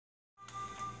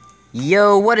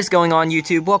Yo, what is going on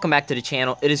YouTube? Welcome back to the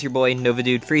channel. It is your boy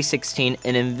NovaDude316,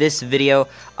 and in this video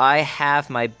I have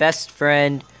my best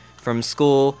friend from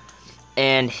school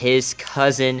and his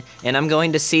cousin, and I'm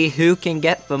going to see who can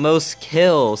get the most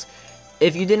kills.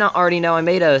 If you did not already know, I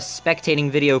made a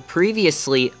spectating video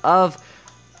previously of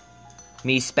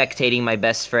me spectating my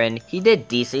best friend. He did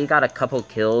decent. He got a couple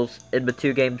kills in the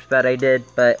 2 games that I did,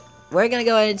 but we're gonna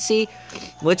go ahead and see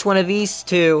which one of these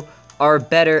two are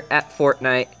better at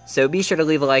Fortnite. So be sure to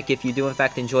leave a like if you do in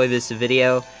fact enjoy this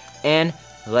video, and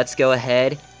let's go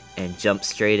ahead and jump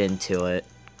straight into it.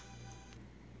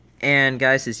 And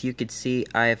guys, as you can see,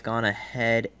 I have gone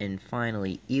ahead and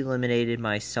finally eliminated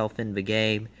myself in the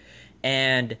game.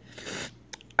 And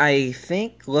I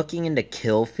think looking into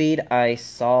kill feed, I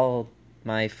saw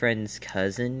my friend's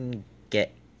cousin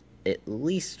get at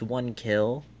least 1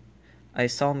 kill. I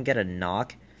saw him get a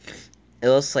knock. It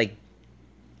looks like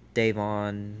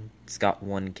Davon's got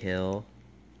 1 kill,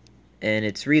 and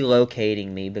it's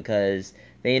relocating me because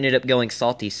they ended up going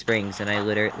Salty Springs, and I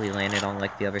literally landed on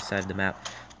like the other side of the map.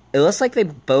 It looks like they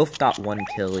both got 1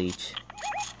 kill each.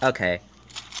 Okay.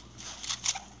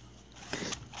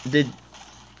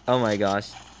 Oh my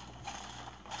gosh.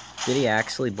 Did he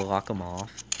actually block him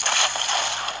off?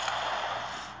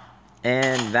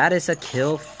 And that is a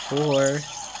kill for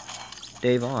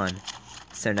Davon.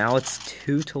 So now it's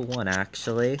 2-1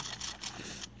 actually.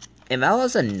 And that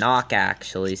was a knock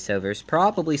actually, so there's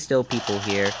probably still people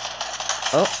here.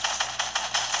 Oh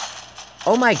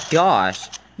my gosh.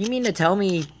 You mean to tell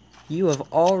me you have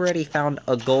already found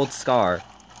a gold scar?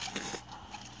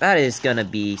 That is gonna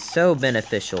be so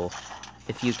beneficial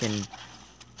if you can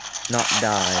not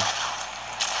die.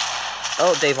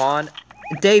 Oh, Davon.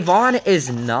 Davon is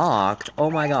knocked.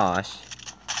 Oh my gosh.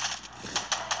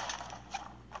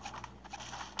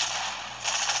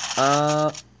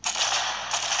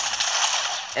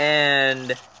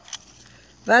 And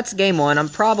that's game 1. I'm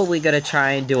probably gonna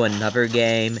try and do another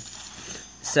game.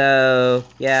 So,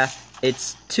 yeah,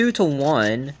 it's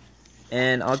 2-1,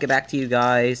 and I'll get back to you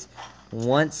guys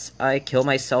once I kill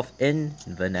myself in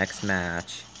the next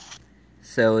match.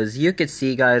 So, as you can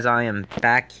see, guys, I am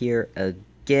back here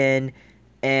again,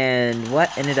 and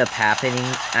what ended up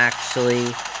happening,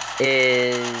 actually,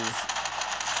 is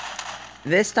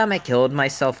this time I killed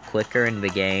myself quicker in the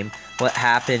game. What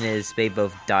happened is they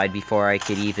both died before I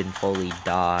could even fully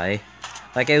die.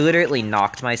 Like, I literally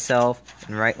knocked myself,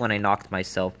 and right when I knocked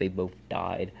myself, they both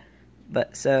died.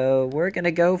 But, so, we're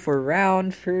gonna go for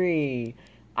round 3.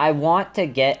 I want to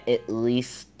get at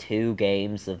least 2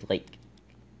 games of, like,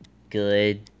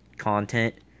 good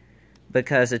content,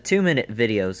 because a 2-minute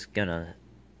video is gonna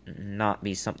not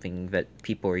be something that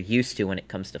people are used to when it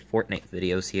comes to Fortnite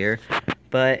videos here.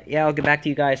 But, yeah, I'll get back to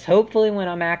you guys, hopefully when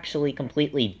I'm actually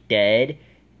completely dead,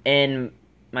 and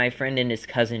my friend and his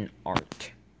cousin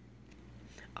aren't.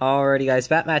 Alrighty, guys,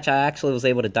 that match I actually was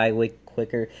able to die way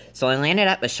quicker. So I landed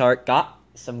at the shark, got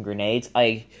some grenades,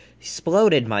 I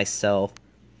exploded myself,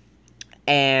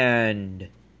 and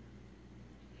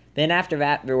then after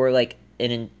that, there were like,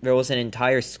 there was an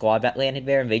entire squad that landed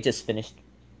there, and they just finished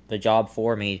the job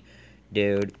for me.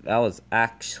 Dude, that was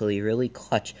actually really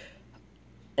clutch.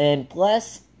 And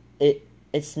plus,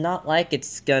 it's not like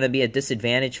it's gonna be a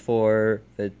disadvantage for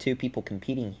the 2 people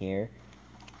competing here,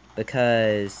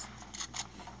 because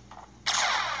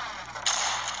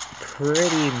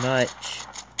pretty much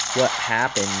what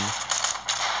happened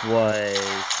was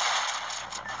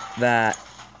that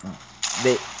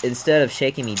they, instead of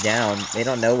shaking me down, they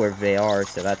don't know where they are,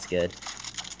 so that's good.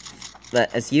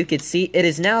 But as you can see, it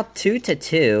is now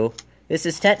 2-2. This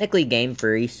is technically game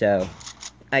 3, so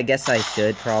I guess I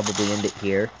should probably end it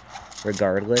here,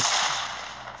 regardless.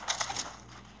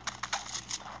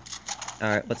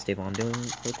 Alright, what's Davon doing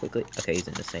real quickly? Okay, he's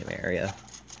in the same area.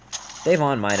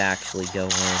 Davon might actually go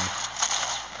in.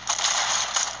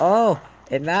 Oh,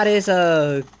 and that is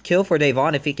a kill for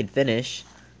Davon if he can finish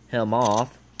him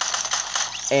off.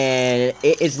 And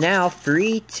it is now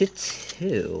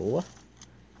 3-2.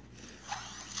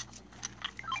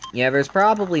 Yeah, there's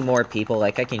probably more people,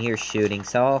 like I can hear shooting,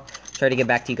 so I'll try to get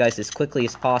back to you guys as quickly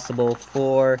as possible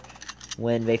for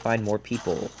when they find more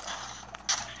people.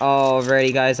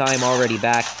 Alrighty, guys, I'm already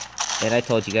back, and I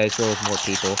told you guys there was more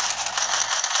people.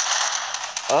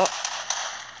 Oh.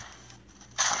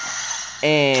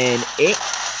 And it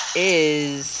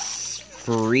is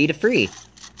 3-3,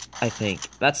 I think.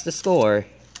 That's the score.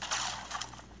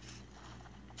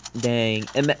 Dang.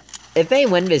 And if they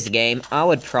win this game, I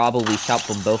would probably shout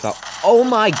them both out. Oh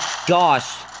my gosh!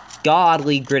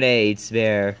 Godly grenades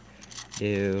there.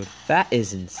 Dude, that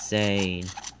is insane.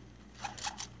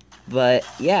 But,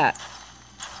 yeah.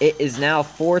 it is now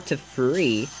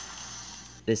 4-3.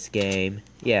 This game.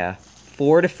 Yeah.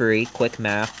 4-3. Quick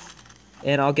math.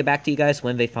 And I'll get back to you guys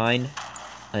when they find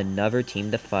another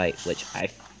team to fight, which I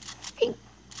think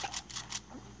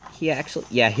he actually...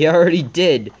 Yeah, he already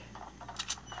did.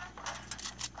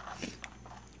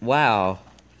 Wow.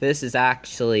 This is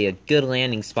actually a good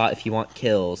landing spot if you want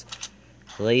kills.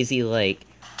 Lazy Lake.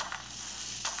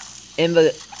 In the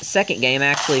second game,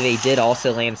 actually, they did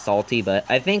also land salty, but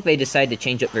I think they decided to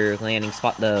change up their landing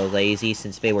spot to lazy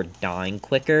since they were dying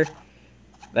quicker.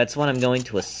 That's what I'm going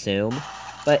to assume.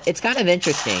 But it's kind of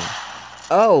interesting.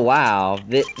 Oh, wow.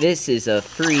 This is a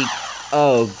free...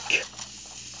 Oh,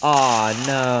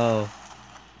 no.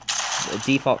 The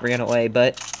default ran away,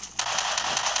 but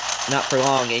not for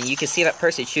long. And you can see that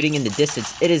person shooting in the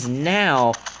distance. It is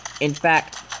now, in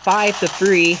fact,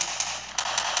 5-3.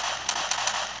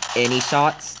 Any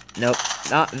shots? Nope,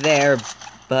 not there,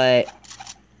 but...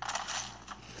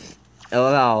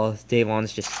 Oh, wow,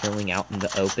 Davon's just filling out in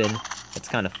the open. That's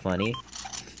kind of funny.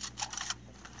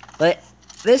 But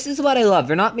this is what I love.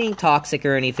 They're not being toxic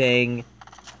or anything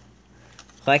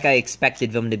like I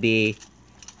expected them to be.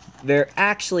 They're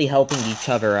actually helping each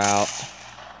other out.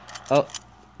 Oh,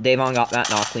 Davon got that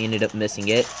knock. We ended up missing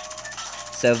it.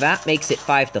 So that makes it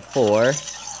 5-4.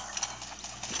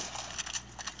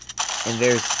 And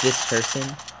there's this person.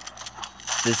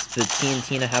 The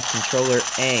TNT and a half controller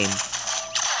aim.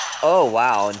 Oh,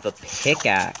 wow, and the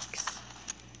pickaxe.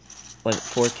 Went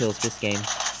 4 kills this game.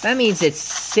 That means it's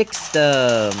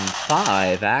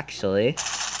 6-5, actually.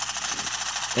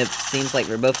 It seems like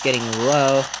we're both getting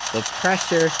low. The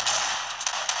pressure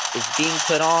is being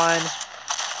put on.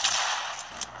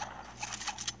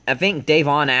 I think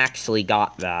Davon actually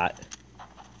got that.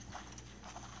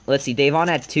 Let's see, Davon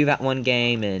had 2 that one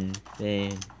game, and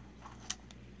then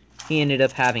he ended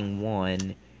up having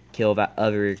 1 kill that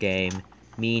other game,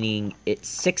 meaning it's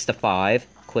 6-5,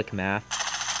 quick math.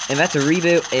 And that's a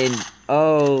reboot, and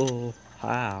oh,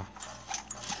 wow.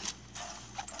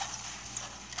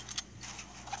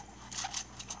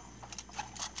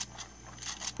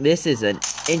 This is an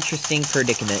interesting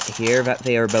predicament here that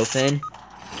they are both in.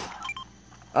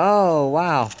 Oh,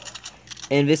 wow.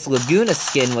 And this Laguna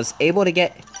skin was able to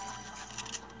get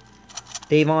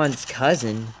Davon's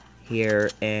cousin here,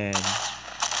 and...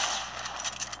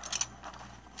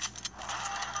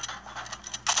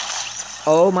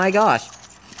 Oh my gosh.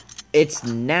 It's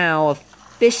now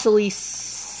officially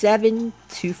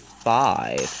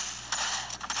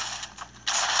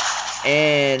 7-5.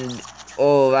 And,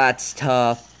 oh, that's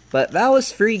tough. But that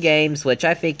was 3 games, which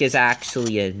I think is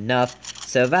actually enough.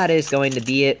 So that is going to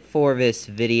be it for this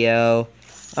video.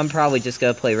 I'm probably just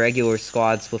going to play regular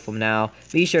squads with them now.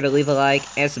 Be sure to leave a like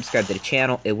and subscribe to the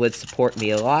channel. It would support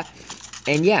me a lot.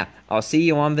 And yeah, I'll see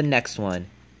you on the next one.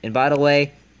 And by the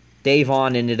way,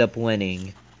 Davon ended up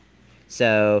winning.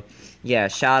 So, yeah,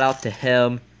 shout out to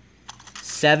him.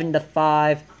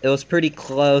 7-5. It was pretty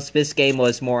close. This game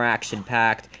was more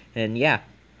action-packed. And yeah,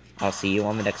 I'll see you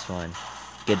on the next one.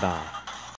 Goodbye.